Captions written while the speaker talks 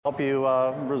help you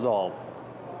resolve.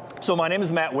 So my name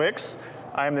is Matt Wicks.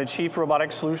 I'm the Chief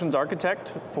Robotic Solutions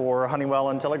Architect for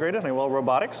Honeywell Intelligrated, Honeywell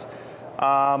Robotics.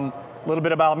 A little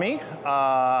bit about me.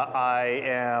 I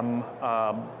am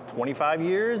 25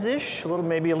 years-ish,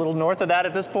 maybe a little north of that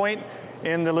at this point,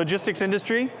 in the logistics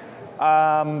industry.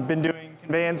 Been doing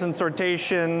conveyance and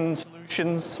sortation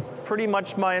solutions pretty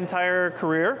much my entire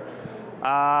career.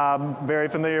 Very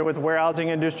familiar with warehousing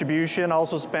and distribution.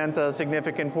 Also spent a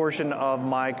significant portion of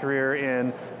my career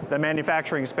in the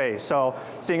manufacturing space. So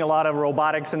seeing a lot of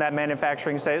robotics in that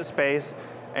manufacturing space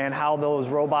and how those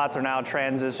robots are now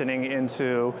transitioning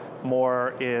into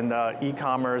more in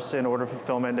e-commerce and order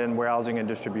fulfillment and warehousing and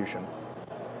distribution.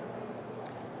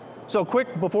 So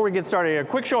before we get started, a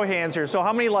quick show of hands here. So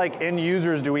how many end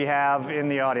users do we have in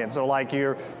the audience? So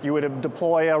you would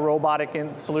deploy a robotic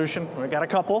solution. We got a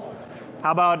couple. How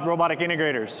about robotic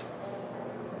integrators?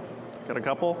 Got a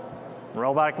couple.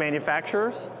 Robotic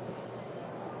manufacturers?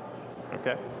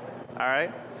 Okay, all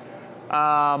right.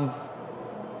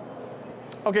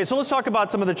 Okay, so let's talk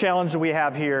about some of the challenges we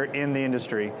have here in the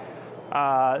industry.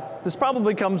 This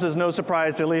probably comes as no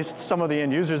surprise to at least some of the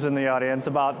end users in the audience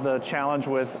about the challenge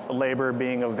with labor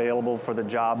being available for the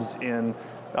jobs in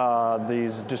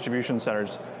these distribution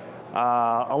centers.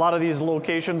 A lot of these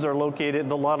locations are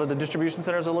located, a lot of the distribution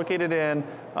centers are located in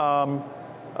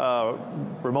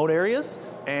remote areas,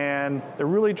 and they're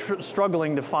really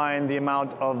struggling to find the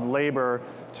amount of labor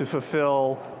to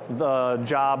fulfill the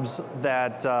jobs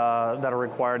that are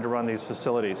required to run these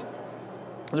facilities.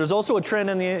 There's also a trend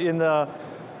in the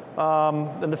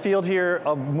field here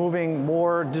of moving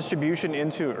more distribution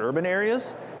into urban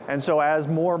areas, and so as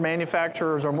more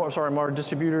manufacturers or more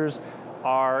distributors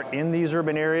are in these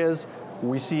urban areas,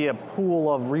 we see a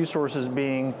pool of resources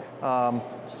being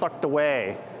sucked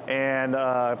away, and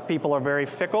people are very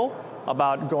fickle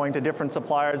about going to different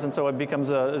suppliers, and so it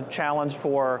becomes a challenge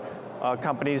for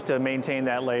companies to maintain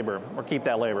that labor or keep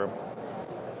that labor.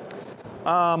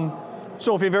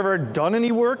 So if you've ever done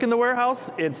any work in the warehouse,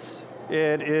 it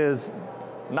is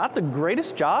not the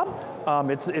greatest job.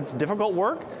 It's difficult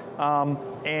work.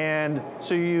 And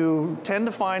so you tend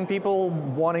to find people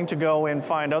wanting to go and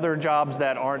find other jobs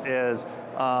that aren't as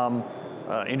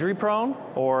injury prone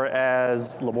or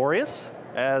as laborious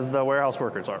as the warehouse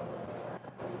workers are.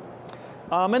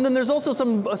 And then there's also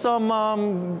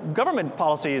some government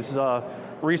policies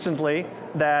recently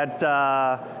that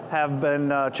have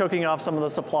been choking off some of the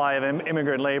supply of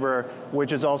immigrant labor,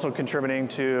 which is also contributing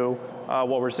to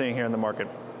what we're seeing here in the market.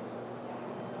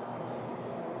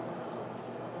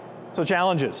 So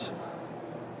challenges.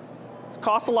 It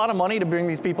costs a lot of money to bring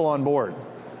these people on board.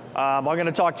 I'm going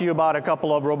to talk to you about a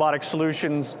couple of robotic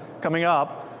solutions coming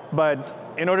up, but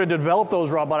in order to develop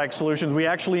those robotic solutions, we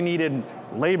actually needed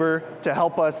labor to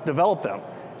help us develop them.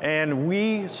 And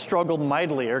we struggled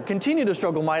mightily, or continue to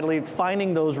struggle mightily,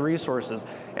 finding those resources.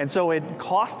 And so it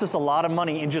cost us a lot of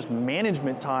money in just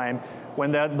management time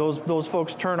when those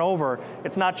folks turn over.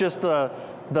 It's not just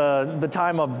the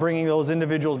time of bringing those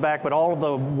individuals back, but all of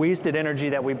the wasted energy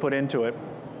that we put into it.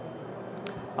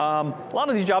 A lot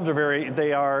of these jobs are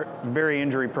very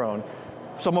injury prone.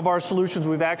 Some of our solutions,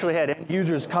 we've actually had end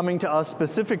users coming to us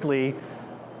specifically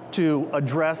to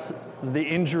address the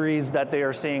injuries that they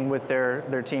are seeing with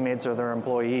their teammates or their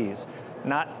employees.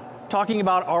 Not talking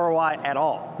about ROI at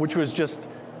all, which was just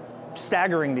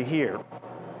staggering to hear.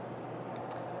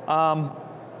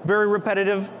 Very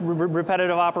repetitive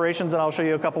operations, and I'll show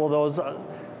you a couple of those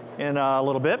in a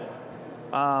little bit.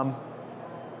 And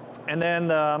then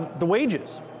the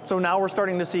wages. So now we're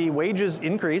starting to see wages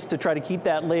increase to try to keep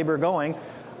that labor going,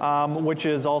 which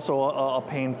is also a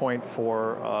pain point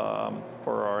for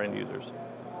our end users.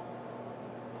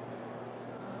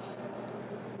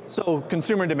 So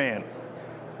consumer demand.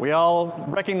 We all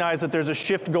recognize that there's a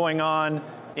shift going on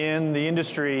in the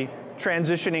industry,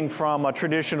 transitioning from a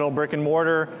traditional brick and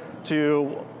mortar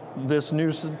to this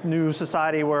new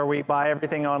society where we buy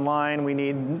everything online. We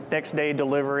need next day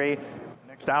delivery,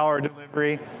 next hour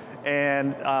delivery,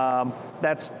 and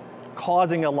that's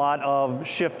causing a lot of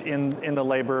shift in the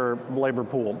labor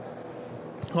pool,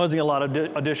 causing a lot of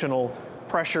additional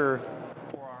pressure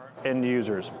for our end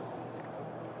users.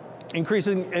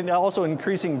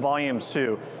 Increasing volumes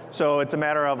too. So it's a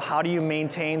matter of how do you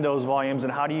maintain those volumes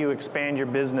and how do you expand your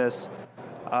business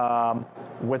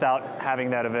without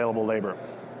having that available labor.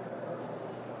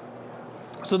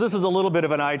 So this is a little bit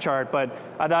of an eye chart, but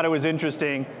I thought it was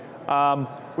interesting.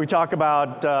 We talk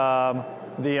about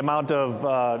the amount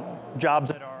of jobs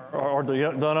that or the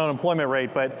unemployment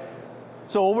rate, but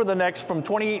so over the next, from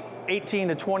 2018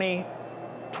 to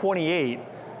 2028,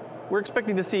 we're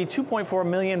expecting to see 2.4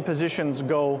 million positions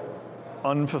go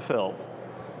unfulfilled.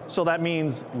 So that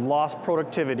means lost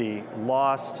productivity,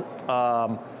 lost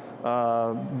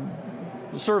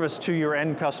service to your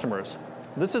end customers.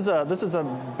 This is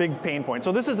a big pain point.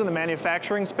 So this is in the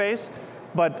manufacturing space,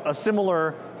 but a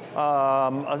similar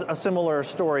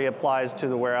story applies to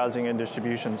the warehousing and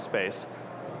distribution space.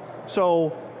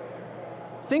 So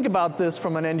think about this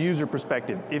from an end user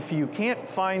perspective. If you can't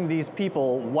find these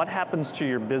people, what happens to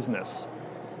your business?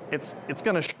 It's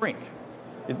going to shrink.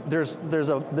 There's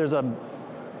a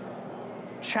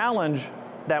challenge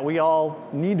that we all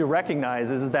need to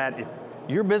recognize is that if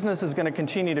your business is going to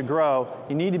continue to grow,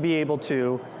 you need to be able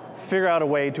to figure out a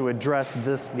way to address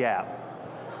this gap.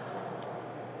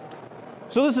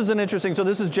 So this is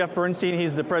this is Jeff Bernstein.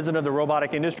 He's the president of the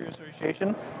Robotic Industry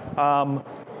Association.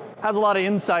 Has a lot of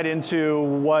insight into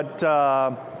what's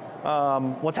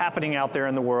happening out there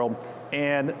in the world.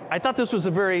 And I thought this was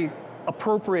a very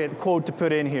appropriate quote to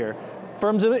put in here.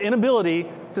 Firms' inability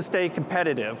to stay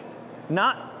competitive,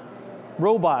 not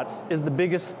robots, is the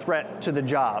biggest threat to the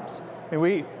jobs. And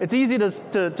it's easy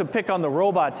to pick on the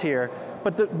robots here,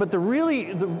 but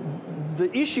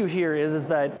the issue here is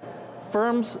that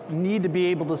firms need to be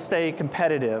able to stay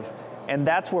competitive, and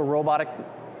that's where robotic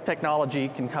technology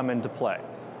can come into play.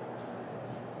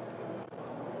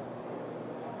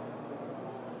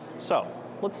 So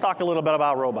let's talk a little bit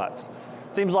about robots.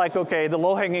 Seems like, okay, the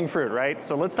low-hanging fruit, right?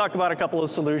 So let's talk about a couple of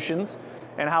solutions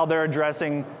and how they're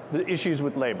addressing the issues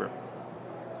with labor.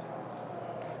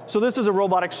 So this is a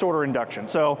robotic sorter induction.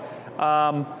 So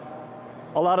a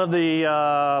lot of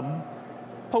the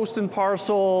post and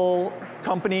parcel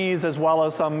companies, as well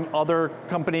as some other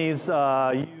companies,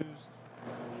 use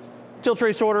tilt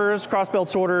tray sorters, cross belt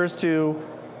sorters to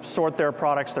sort their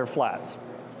products, their flats.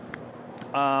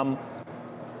 To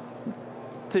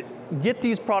get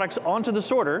these products onto the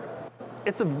sorter,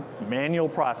 it's a manual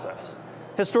process.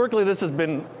 Historically, this has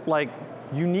been like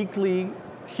uniquely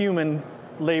human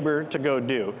labor to go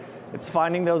do. It's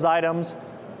finding those items,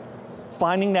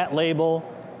 finding that label,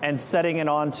 and setting it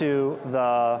onto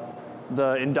the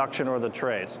induction or the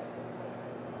trays.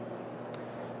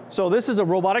 So this is a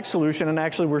robotic solution, and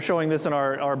actually we're showing this in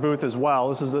our booth as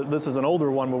well. This is an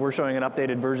older one, but we're showing an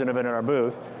updated version of it in our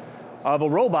booth, of a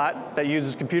robot that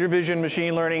uses computer vision,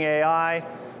 machine learning, AI,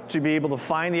 to be able to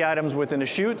find the items within a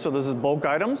chute. So this is bulk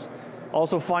items.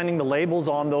 Also finding the labels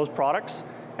on those products,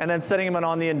 and then setting them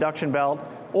on the induction belt,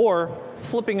 or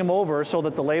flipping them over so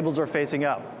that the labels are facing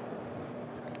up.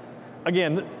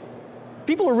 Again,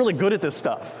 people are really good at this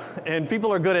stuff, and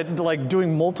people are good at like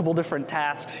doing multiple different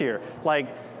tasks here. Like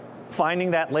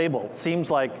finding that label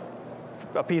seems like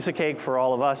a piece of cake for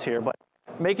all of us here, but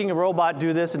making a robot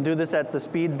do this and do this at the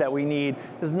speeds that we need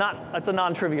is it's a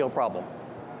non-trivial problem.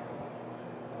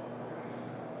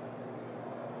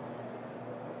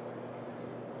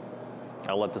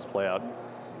 I'll let this play out.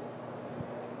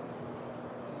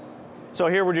 So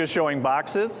here we're just showing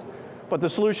boxes, but the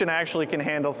solution actually can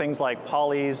handle things like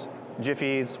polys,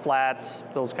 jiffies, flats,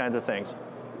 those kinds of things.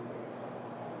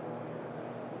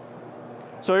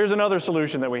 So here's another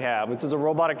solution that we have. This is a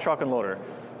robotic truck unloader.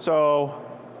 So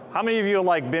how many of you have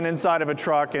like been inside of a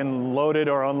truck and loaded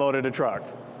or unloaded a truck?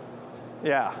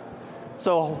 Yeah.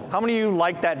 So how many of you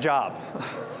like that job?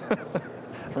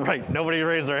 Right, nobody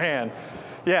raised their hand.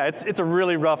 Yeah, it's a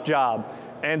really rough job.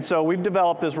 And so we've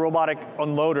developed this robotic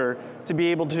unloader to be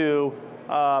able to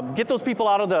get those people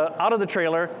out of the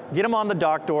trailer, get them on the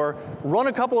dock door, run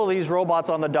a couple of these robots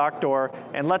on the dock door,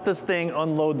 and let this thing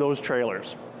unload those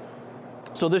trailers.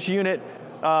 So this unit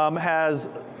has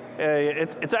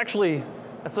it's actually,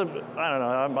 I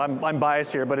don't know, I'm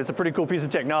biased here, but it's a pretty cool piece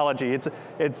of technology.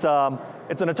 It's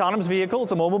an autonomous vehicle.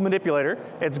 It's a mobile manipulator.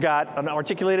 It's got an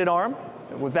articulated arm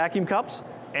with vacuum cups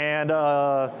and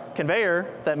a conveyor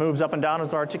that moves up and down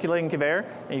as an articulating conveyor.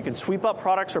 And you can sweep up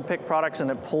products or pick products, and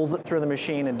it pulls it through the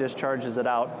machine and discharges it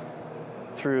out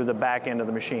through the back end of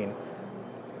the machine.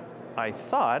 I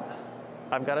thought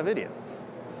I've got a video.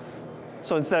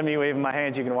 So instead of me waving my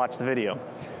hands, you can watch the video.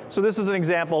 So this is an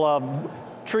example of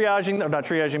triaging, or not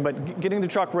triaging, but getting the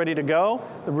truck ready to go.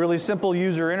 The really simple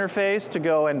user interface to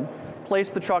go and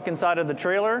place the truck inside of the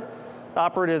trailer. The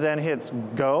operator then hits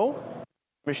go.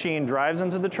 Machine drives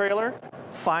into the trailer,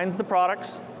 finds the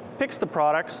products, picks the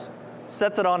products,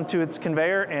 sets it onto its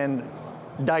conveyor, and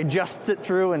digests it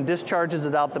through and discharges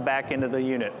it out the back end of the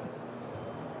unit.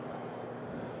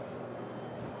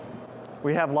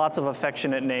 We have lots of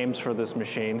affectionate names for this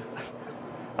machine.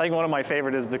 I think one of my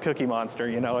favorite is the Cookie Monster.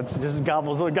 You know, it just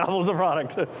gobbles the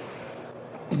product.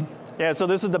 Yeah, so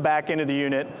this is the back end of the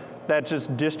unit that's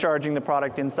just discharging the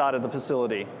product inside of the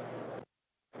facility.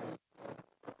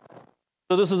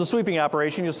 So this is a sweeping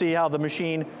operation. You'll see how the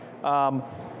machine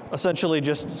essentially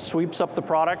just sweeps up the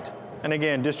product and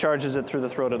again discharges it through the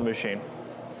throat of the machine.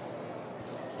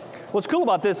 What's cool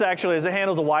about this actually is it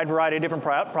handles a wide variety of different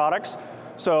products.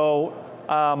 So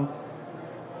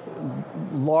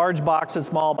large boxes,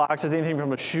 small boxes, anything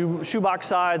from a shoebox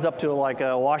size up to like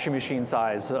a washing machine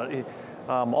size.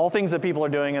 All things that people are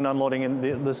doing and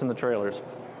unloading this in the trailers.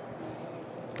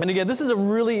 And again, this is a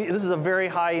very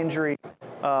high injury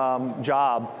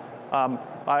job.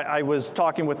 I was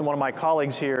talking with one of my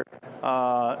colleagues here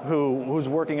who's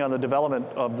working on the development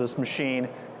of this machine,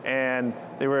 and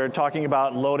they were talking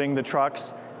about loading the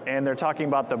trucks, and they're talking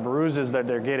about the bruises that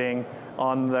they're getting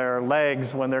on their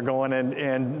legs when they're going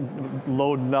and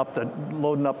loading up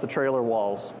the trailer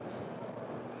walls.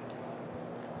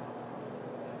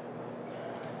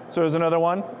 So here's another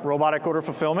one, robotic order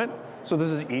fulfillment. So this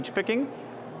is each picking.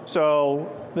 So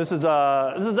this is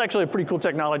actually a pretty cool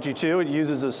technology too. It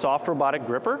uses a soft robotic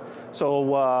gripper.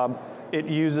 So it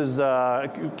uses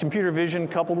computer vision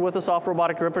coupled with a soft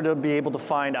robotic gripper to be able to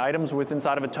find items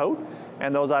inside of a tote,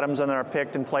 and those items then are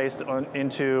picked and placed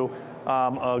into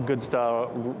a goods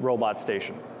robot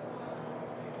station.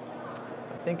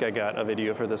 I think I got a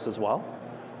video for this as well.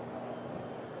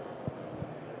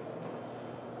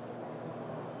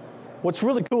 What's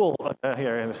really cool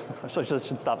here, I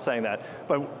should stop saying that,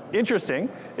 but interesting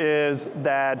is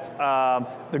that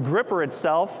the gripper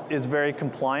itself is very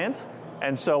compliant,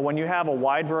 and so when you have a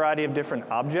wide variety of different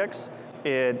objects,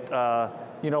 it,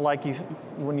 like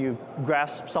when you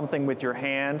grasp something with your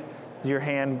hand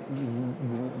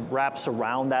wraps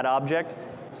around that object.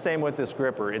 Same with this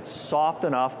gripper. It's soft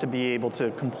enough to be able to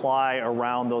comply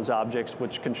around those objects,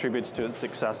 which contributes to its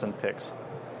success in picks.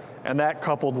 And that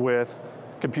coupled with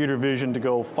computer vision to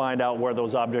go find out where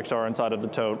those objects are inside of the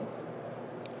tote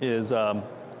is a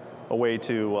way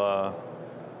to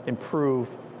improve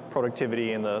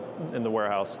productivity in the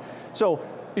warehouse. So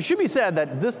it should be said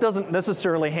that this doesn't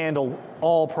necessarily handle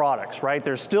all products, right?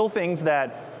 There's still things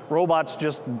that robots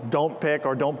just don't pick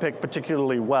or don't pick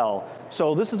particularly well.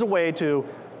 So this is a way to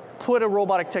put a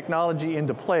robotic technology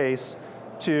into place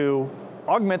to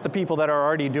augment the people that are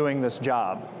already doing this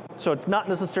job. So it's not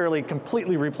necessarily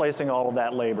completely replacing all of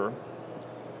that labor.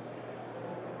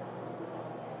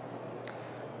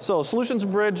 So solutions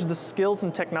bridge the skills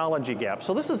and technology gap.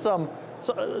 So this is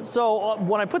so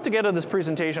when I put together this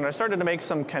presentation, I started to make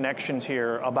some connections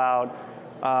here about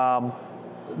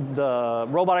the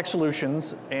robotic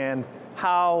solutions and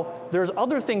how there's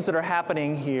other things that are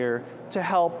happening here to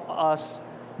help us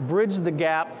bridge the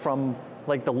gap from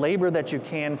like the labor that you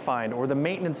can find or the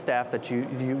maintenance staff that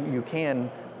you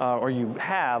can or you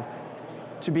have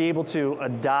to be able to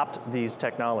adopt these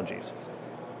technologies.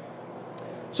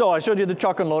 So I showed you the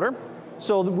truck unloader.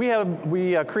 So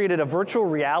we created a virtual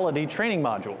reality training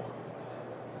module.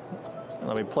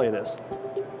 Let me play this.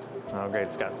 Oh, great,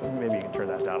 it's got some, maybe you can turn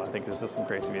that down. I think this is some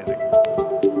crazy music.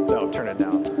 No, turn it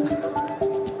down.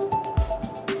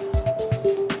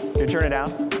 Can you turn it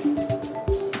down?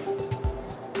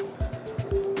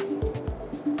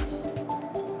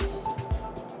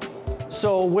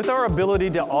 So with our ability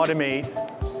to automate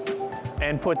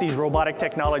and put these robotic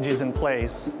technologies in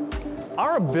place,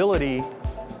 our ability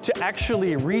to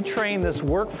actually retrain this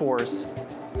workforce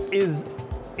is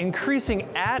increasing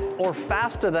at or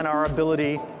faster than our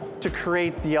ability to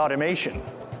create the automation.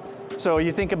 So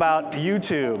you think about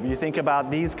YouTube, you think about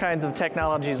these kinds of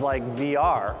technologies like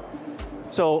VR.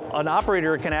 So an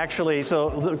operator can actually,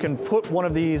 can put one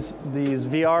of these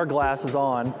VR glasses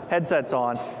on, headsets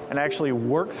on, and actually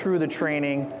work through the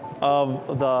training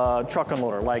of the truck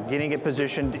unloader, like getting it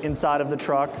positioned inside of the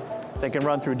truck. They can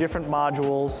run through different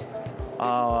modules.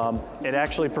 It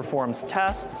actually performs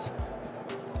tests.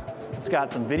 It's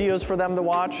got some videos for them to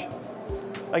watch.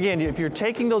 Again, if you're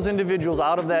taking those individuals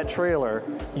out of that trailer,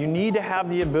 you need to have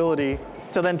the ability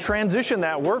to then transition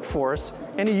that workforce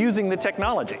into using the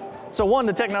technology. So one,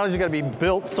 the technology's got to be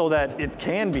built so that it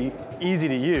can be easy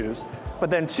to use. But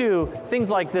then two, things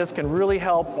like this can really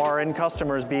help our end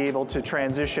customers be able to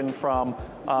transition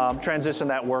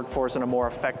that workforce in a more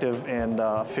effective and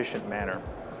efficient manner.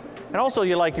 And also,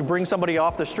 you bring somebody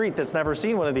off the street that's never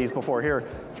seen one of these before. Here,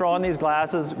 throw on these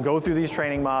glasses, go through these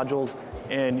training modules,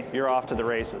 and you're off to the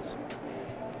races.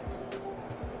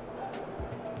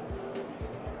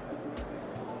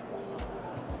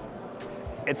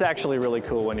 It's actually really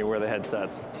cool when you wear the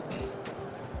headsets.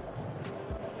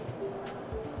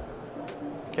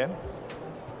 Okay.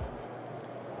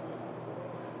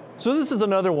 So this is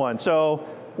another one. So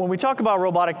when we talk about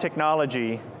robotic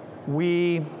technology,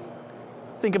 we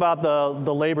think about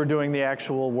the labor doing the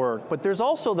actual work, but there's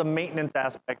also the maintenance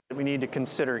aspect that we need to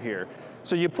consider here.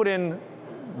 So you put in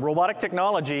robotic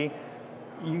technology,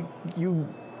 you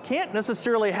can't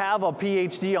necessarily have a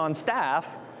PhD on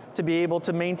staff to be able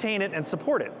to maintain it and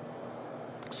support it.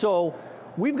 So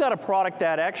we've got a product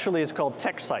that actually is called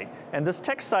TechSight, and this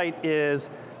TechSight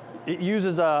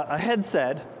uses a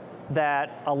headset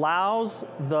that allows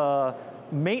the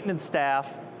maintenance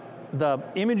staff, the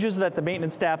images that the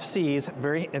maintenance staff sees,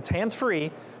 it's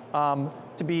hands-free,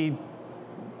 to be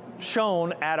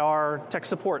shown at our tech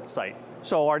support site.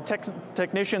 So our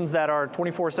technicians that are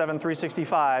 24/7,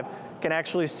 365 can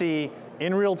actually see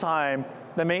in real time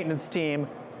the maintenance team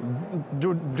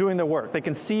doing the work. They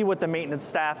can see what the maintenance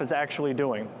staff is actually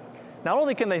doing. Not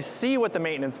only can they see what the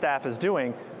maintenance staff is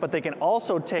doing, but they can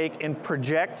also take and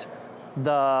project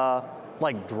the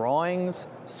drawings,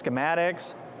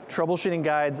 schematics, troubleshooting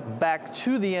guides back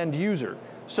to the end user.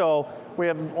 So we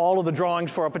have all of the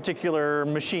drawings for a particular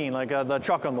machine, like the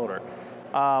truck unloader.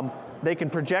 They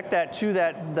can project that to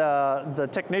the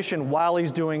technician while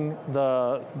he's doing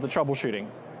the troubleshooting.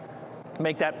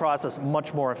 Make that process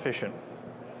much more efficient.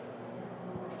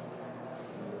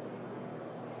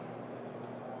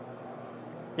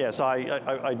 Yeah, so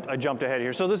I jumped ahead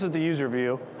here. So this is the user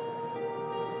view.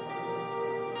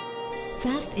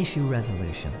 Fast issue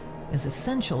resolution is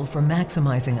essential for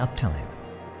maximizing uptime,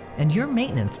 and your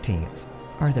maintenance teams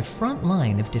are the front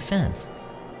line of defense.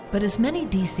 But as many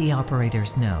DC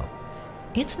operators know,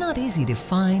 it's not easy to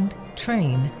find,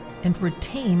 train, and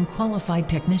retain qualified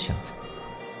technicians.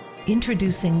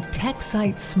 Introducing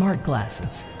TechSight Smart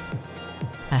Glasses,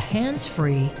 a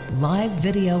hands-free live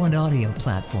video and audio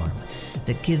platform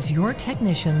that gives your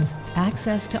technicians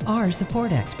access to our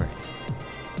support experts.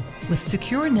 With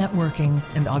secure networking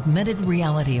and augmented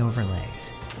reality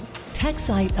overlays,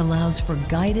 TechSight allows for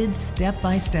guided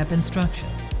step-by-step instruction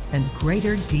and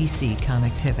greater DC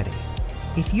connectivity.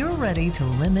 If you're ready to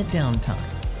limit downtime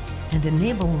and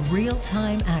enable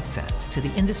real-time access to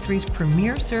the industry's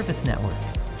premier service network,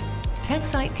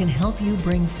 TechSight can help you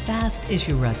bring fast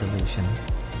issue resolution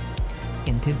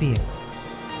into view.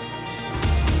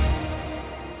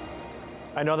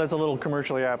 I know that's a little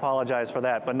commercially, I apologize for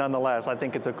that, but nonetheless, I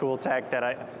think it's a cool tech that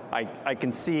I can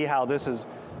see how this is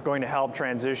going to help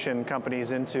transition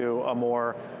companies into a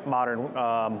more modern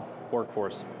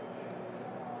workforce.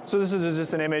 So this is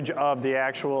just an image of the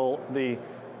actual, the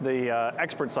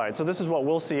expert side. So this is what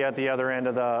we'll see at the other end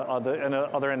of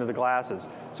the glasses.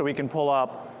 So we can pull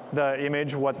up the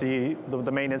image, what the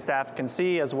maintenance staff can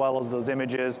see, as well as those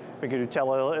images. We can do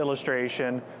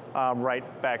tele-illustration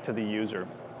right back to the user.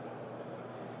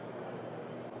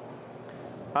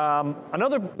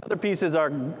 Another piece is our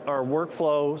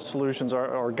workflow solutions,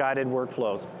 our guided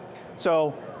workflows.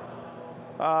 So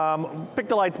Pick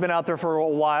the Light's been out there for a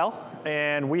while,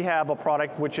 and we have a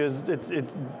product which is it's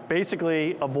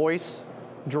basically a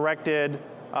voice-directed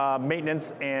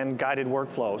maintenance and guided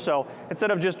workflow. So instead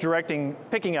of just directing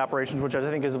picking operations, which I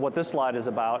think is what this slide is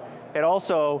about, it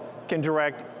also can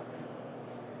direct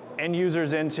end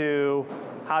users into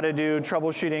how to do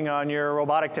troubleshooting on your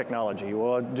robotic technology,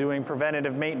 or doing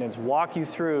preventative maintenance, walk you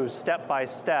through step by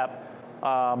step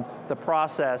the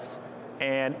process,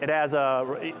 and it has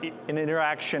an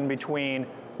interaction between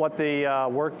what the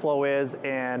workflow is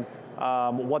and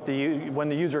when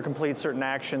the user completes certain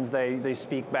actions, they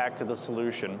speak back to the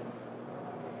solution.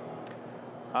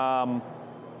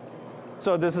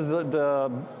 So this is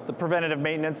the preventative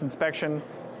maintenance inspection.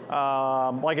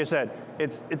 Like I said,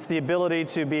 it's the ability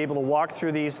to be able to walk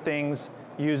through these things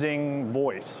using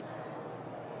voice.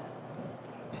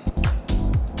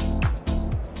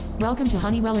 Welcome to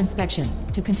Honeywell Inspection.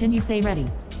 To continue, say ready.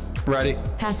 Ready.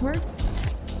 Password?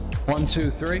 1,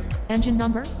 2, 3. Engine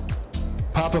number?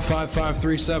 Papa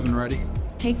 5537, ready.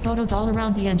 Take photos all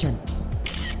around the engine.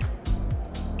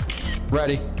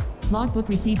 Ready. Logbook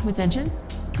received with engine?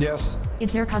 Yes.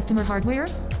 Is there customer hardware?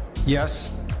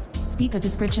 Yes. Speak a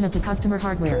description of the customer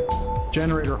hardware.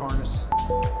 Generator harness.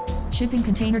 Shipping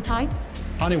container type?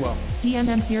 Honeywell.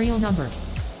 DMM serial number.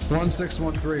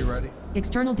 1613, ready.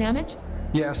 External damage?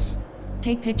 Yes.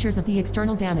 Take pictures of the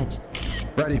external damage.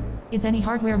 Ready. Is any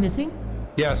hardware missing?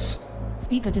 Yes.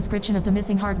 Speak a description of the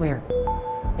missing hardware.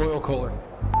 Oil cooler.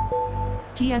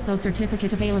 TSO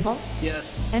certificate available?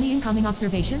 Yes. Any incoming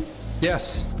observations?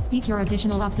 Yes. Speak your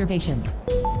additional observations.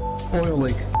 Oil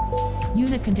leak.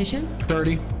 Unit condition?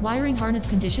 Dirty. Wiring harness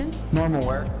condition? Normal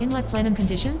wear. Inlet plenum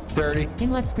condition? Dirty.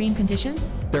 Inlet screen condition?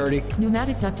 Dirty.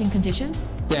 Pneumatic ducting condition?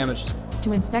 Damaged.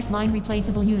 To inspect line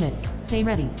replaceable units, say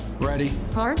ready. Ready.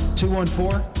 Part?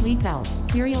 214. Leak valve.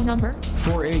 Serial number?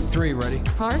 483, ready.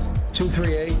 Part?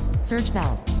 238. Surge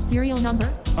valve. Serial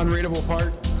number? Unreadable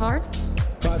part. Part?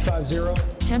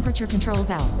 550. Temperature control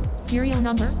valve. Serial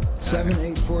number?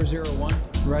 78401.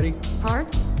 Ready?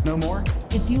 Part? No more?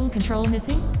 Is fuel control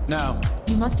missing? No.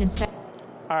 You must inspect.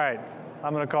 All right,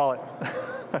 I'm going to call it.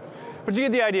 But you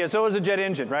get the idea. So is a jet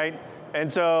engine, right?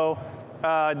 And so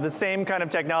the same kind of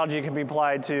technology can be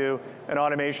applied to an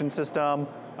automation system,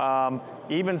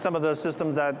 even some of the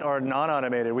systems that are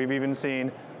non-automated. We've even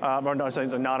seen, or not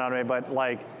non-automated, but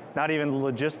like not even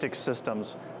logistics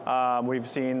systems. We've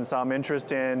seen some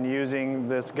interest in using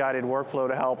this guided workflow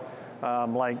to help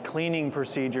like cleaning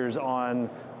procedures on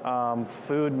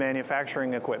food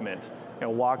manufacturing equipment. You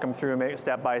know, walk them through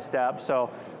step by step. So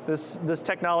this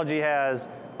technology has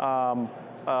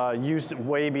use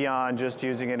way beyond just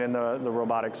using it in the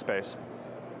robotic space.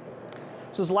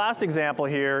 So this last example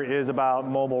here is about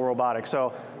mobile robotics.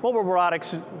 So mobile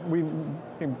robotics, we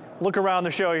look around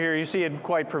the show here, you see it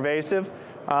quite pervasive.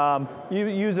 You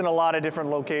use in a lot of different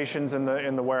locations in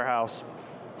the warehouse.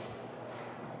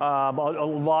 A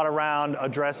lot around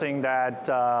addressing that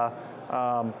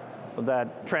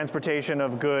that transportation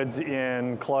of goods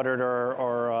in cluttered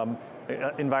or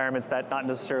environments that not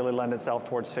necessarily lend itself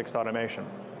towards fixed automation.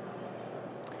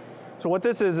 So what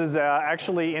this is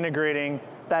actually integrating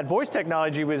that voice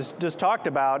technology we just talked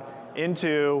about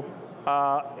into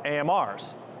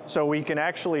AMRs. So we can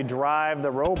actually drive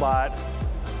the robot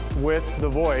with the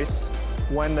voice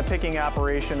when the picking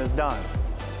operation is done.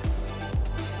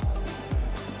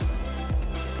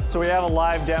 So we have a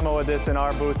live demo of this in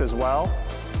our booth as well.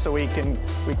 So we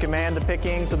command the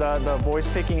picking, so the voice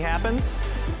picking happens,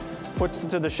 puts it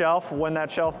to the shelf. When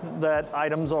that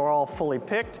items are all fully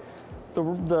picked,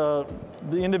 the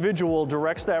individual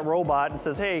directs that robot and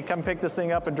says, hey, come pick this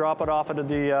thing up and drop it off at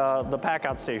the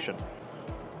pack-out station.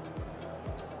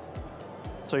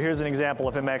 So here's an example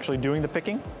of him actually doing the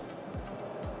picking.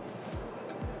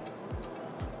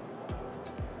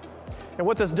 And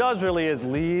what this does really is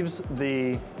leaves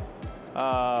the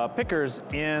pickers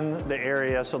in the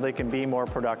area so they can be more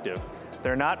productive.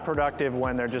 They're not productive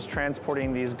when they're just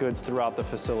transporting these goods throughout the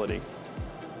facility.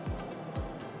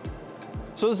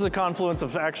 So this is a confluence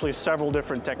of actually several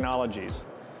different technologies.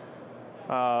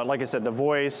 Like I said, the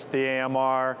voice, the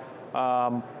AMR,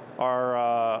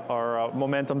 our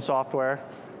momentum software.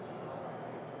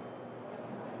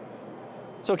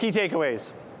 So key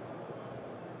takeaways.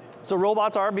 So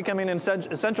robots are becoming an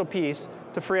essential piece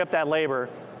to free up that labor.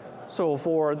 So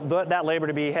for that labor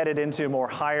to be headed into more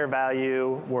higher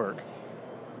value work.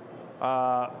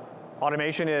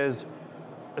 Automation is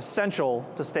essential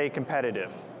to stay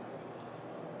competitive.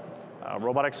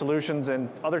 Robotic solutions and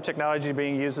other technology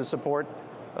being used to support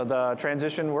the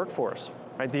transition workforce.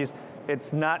 Right?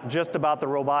 It's not just about the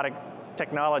robotic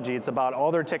technology, it's about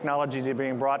other technologies that are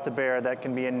being brought to bear that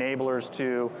can be enablers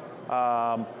to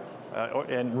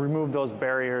and remove those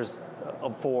barriers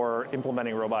for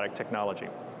implementing robotic technology.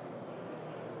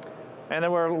 And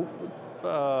then we're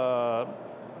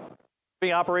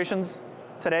doing operations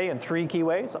today in 3 key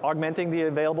ways: augmenting the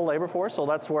available labor force, so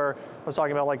that's where I was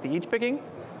talking about, like the each picking,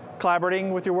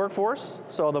 collaborating with your workforce,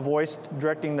 so the voice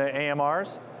directing the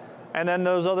AMRs, and then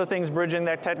those other things bridging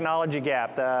that technology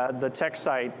gap, the tech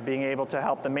site being able to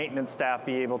help the maintenance staff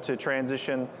be able to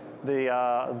transition the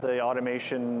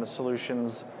automation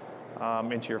solutions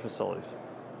into your facilities.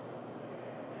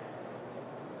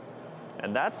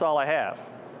 And that's all I have.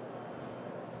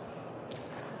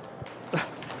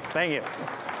 Thank you.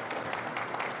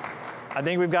 I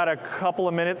think we've got a couple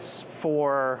of minutes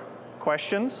for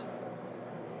questions.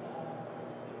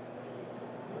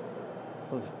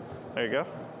 There you go.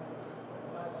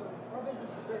 So our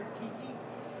business is very peaky.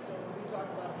 So when we talk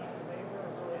about needing labor,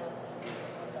 it really has to do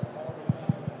with that holiday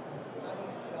peak. How do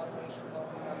you see automation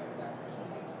helping us with that 2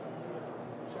 weeks of the year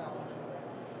challenge for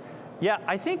that? Yeah,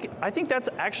 I think that's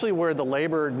actually where the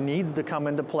labor needs to come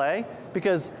into play,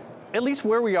 because at least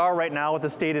where we are right now with the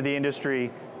state of the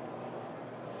industry,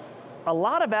 a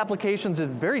lot of applications is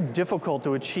very difficult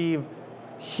to achieve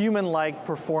human-like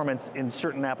performance in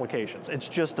certain applications. It's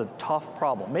just a tough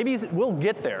problem. Maybe we'll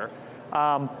get there,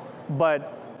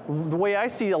 but the way I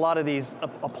see a lot of these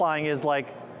applying is like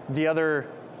the other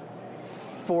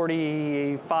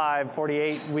 45,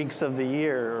 48 weeks of the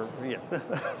year. Yeah.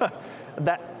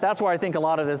 That's where I think a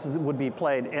lot of this would be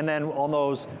played. And then on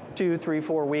those 2, 3,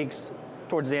 4 weeks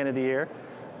towards the end of the year,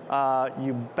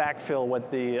 you backfill with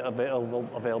the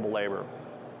available labor.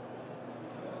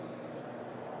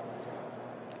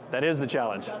 That is the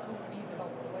challenge. That's what we need to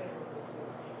help with labor is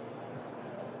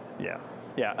Yeah,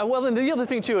 yeah. Well, and the other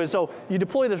thing too is, so you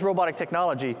deploy this robotic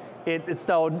technology, it's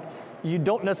though you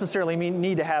don't necessarily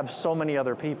need to have so many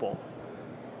other people,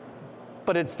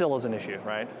 but it still is an issue,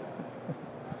 right?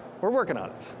 We're working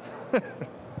on it.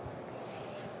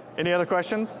 Any other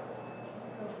questions?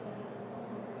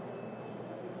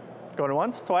 Going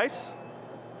once, twice?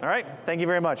 All right, thank you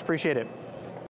very much, appreciate it.